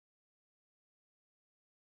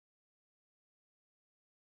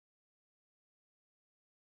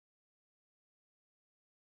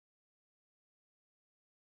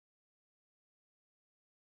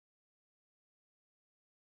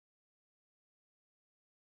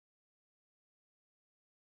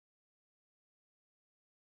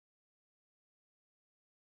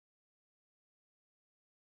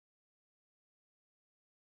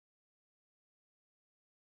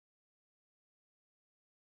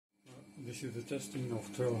This is the testing of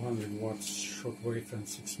 1200 watts shortwave and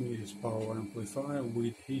 6 meters power amplifier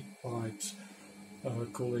with heat pipes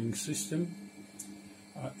cooling system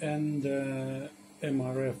and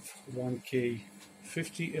MRF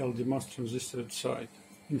 1K50 LD MOS transistor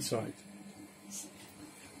inside.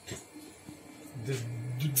 The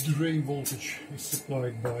drain voltage is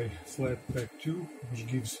supplied by flat pack 2, which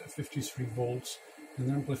gives 53 volts.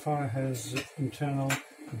 An amplifier has internal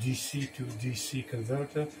DC to DC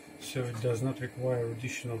converter, so it does not require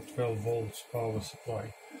additional 12 volts power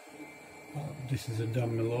supply. This is a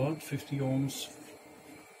dummy load, 50 ohms.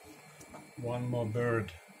 One more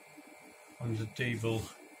bird on the table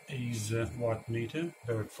is a watt meter,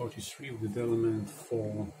 bird 43 with element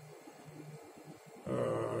for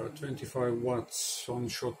 25 watts on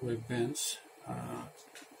shortwave bands.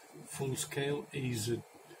 Full scale is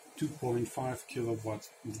 2.5 kilowatts.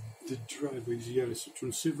 The driver is here as a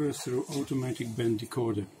transceiver through automatic band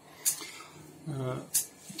decoder.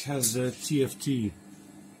 It has a TFT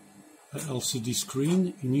LCD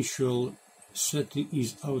screen. Initial setting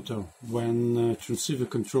is auto when transceiver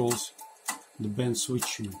controls the band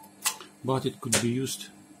switching, but it could be used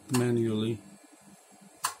manually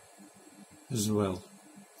as well.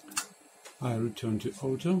 I return to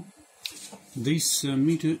auto. This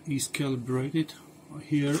meter is calibrated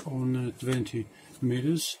here on 20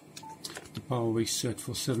 meters. The power is set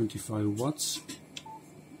for 75 watts.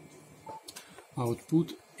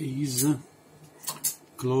 Output is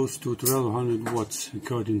close to 1200 watts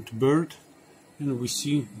according to bird, and we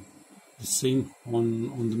see the same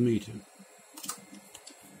on the meter.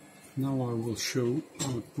 Now I will show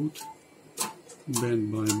output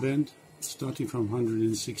band by band, starting from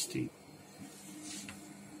 160.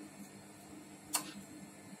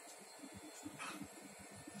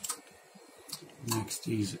 Next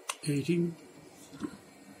is 18.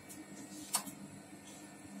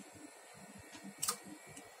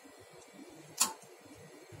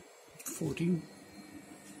 14.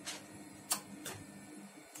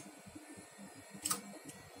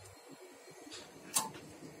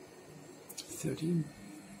 13.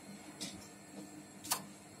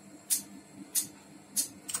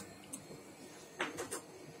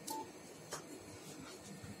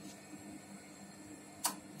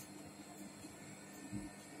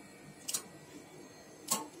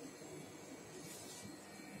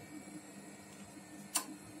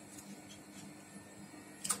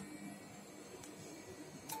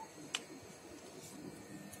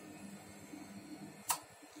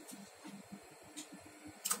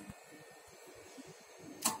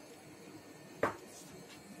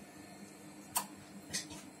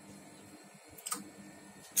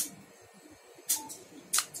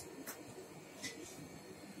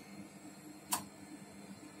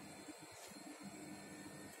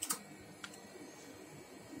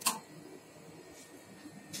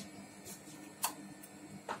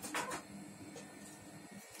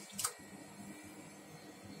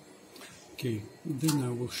 'Okay, then I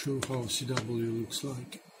will show how CW looks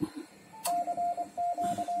like.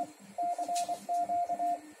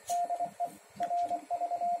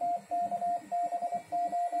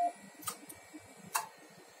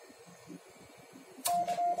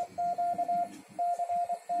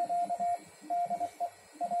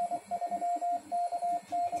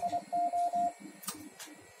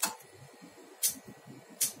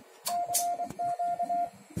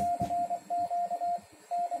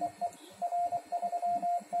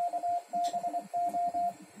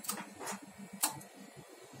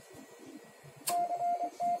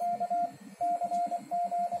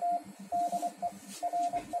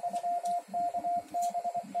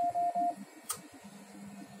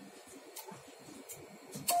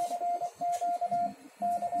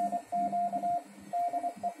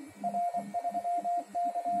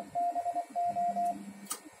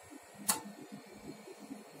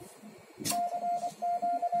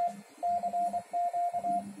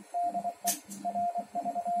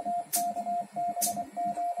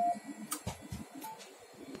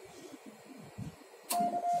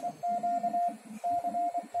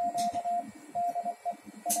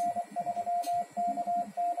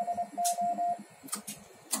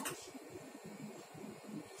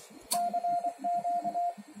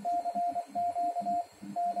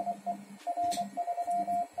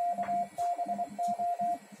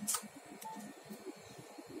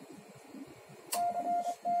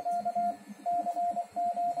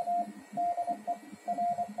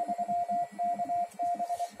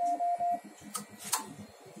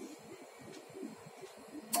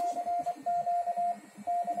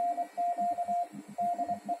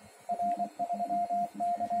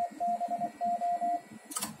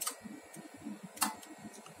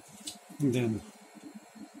 Then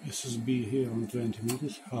SSB here on 20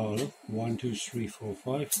 meters, hello, 1, 2, 3, 4,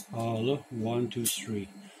 5, hello, 1, 2, 3,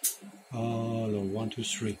 hello, 1, 2,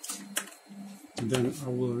 3. Then I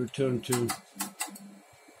will return to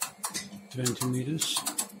 20 meters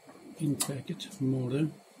in packet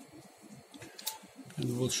modem,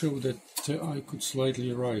 and will show that I could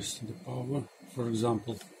slightly rise the power, for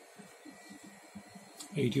example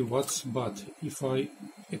 80 watts, but if I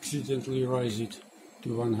accidentally raise it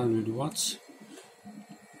to 100 watts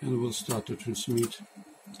and will start to transmit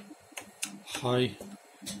high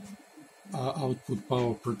output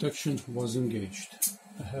power protection was engaged.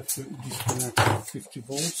 I have to disconnect 50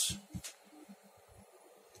 volts,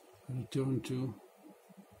 return to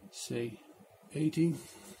say 80.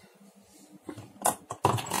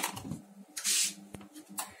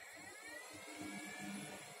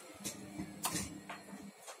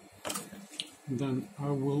 Then I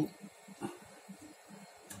will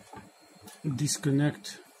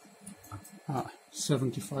disconnect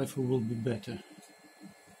 75 will be better.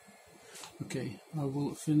 Okay, I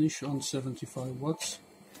will finish on 75 watts.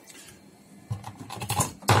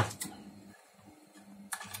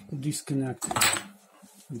 Disconnect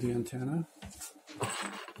the antenna.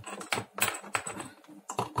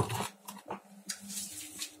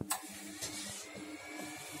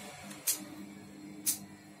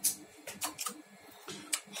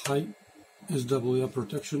 High SWR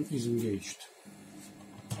protection is engaged.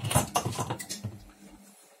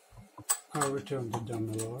 I return the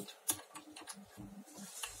dummy load.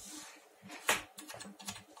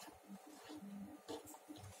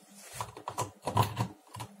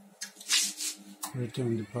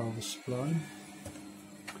 Return the power supply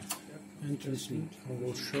and transmit. I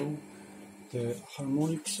will show the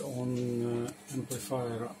harmonics on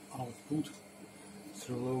amplifier output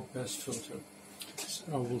through low pass filter. So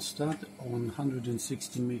I will start on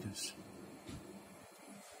 160 meters.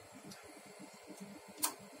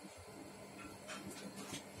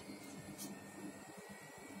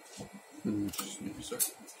 Just need a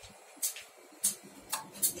second.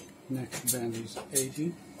 Next band is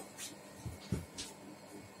 80.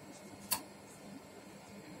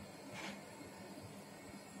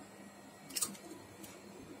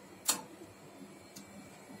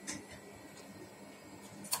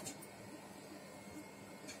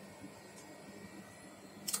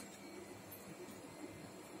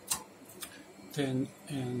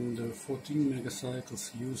 And 14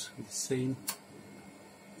 megacycles use the same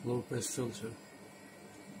low pass filter.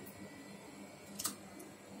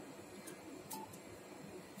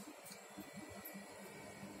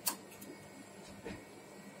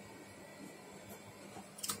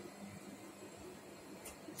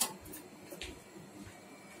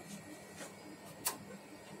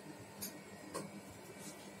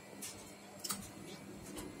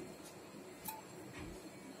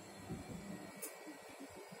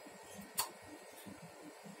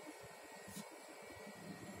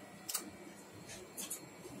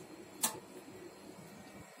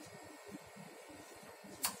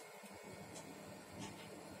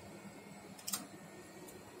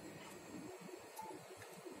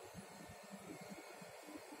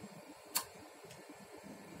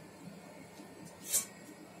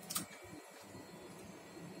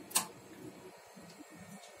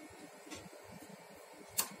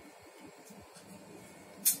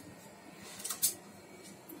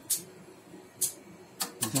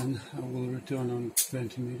 Then I will return on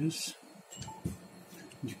 20 meters,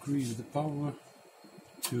 decrease the power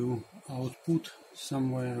to output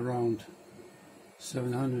somewhere around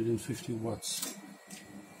 750 watts.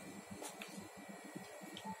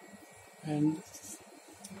 And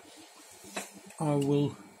I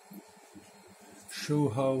will show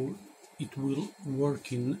how it will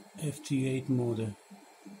work in FT8 mode.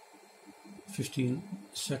 15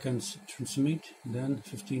 seconds transmit, then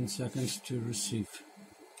 15 seconds to receive.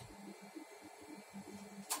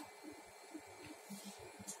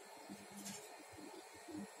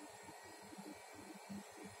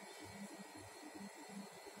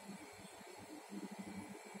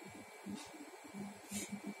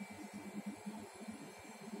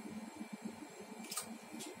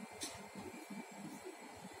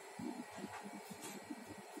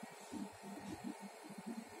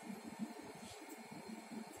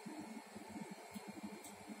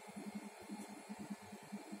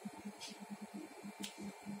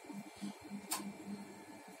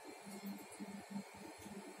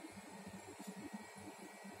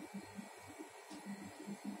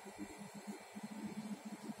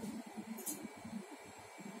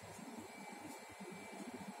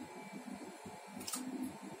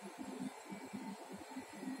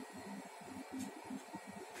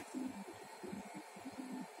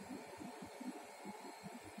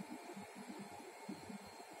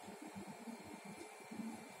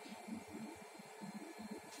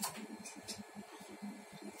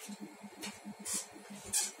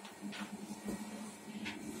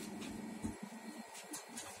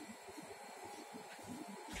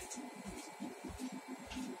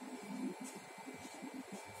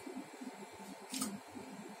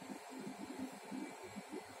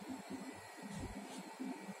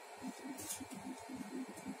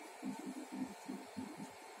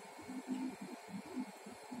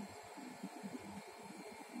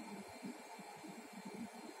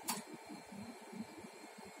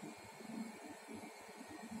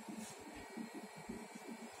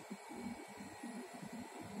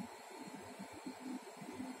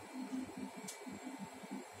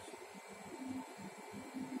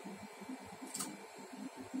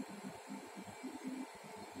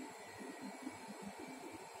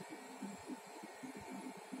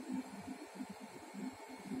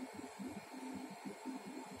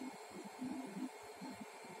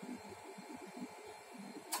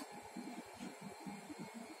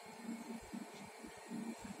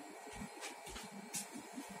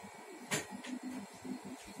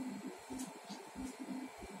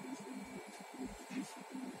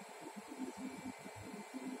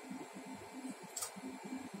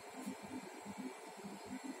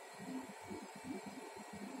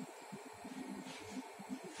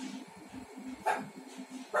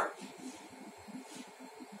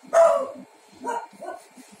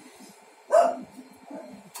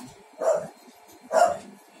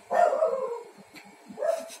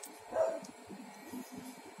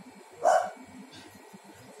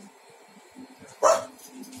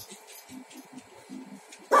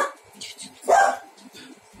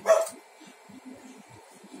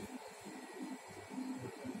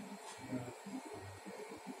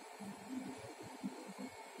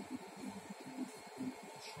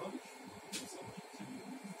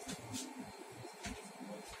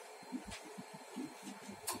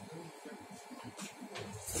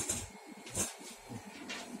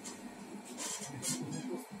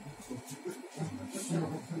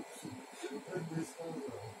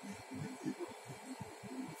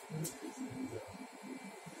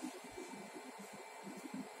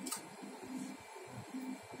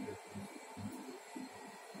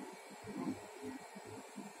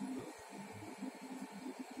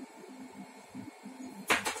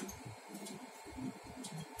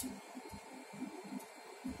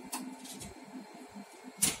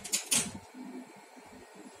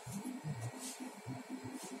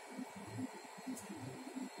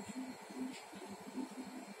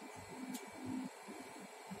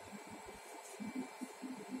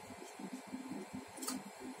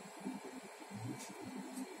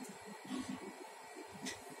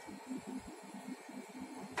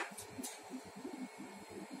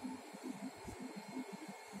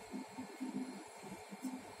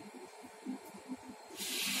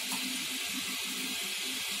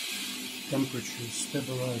 Temperature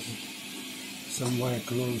stabilized somewhere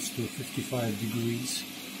close to 55 degrees,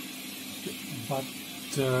 but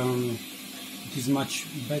it is much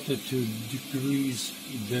better to decrease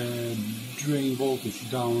the drain voltage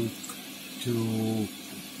down to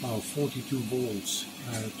 42 volts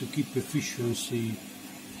to keep efficiency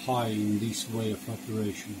high in this way of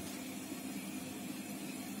operation.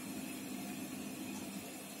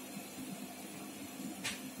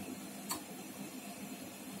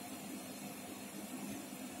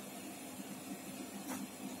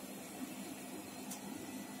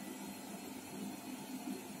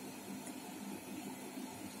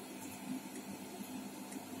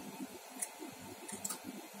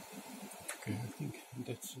 Okay, I think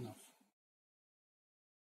that's enough.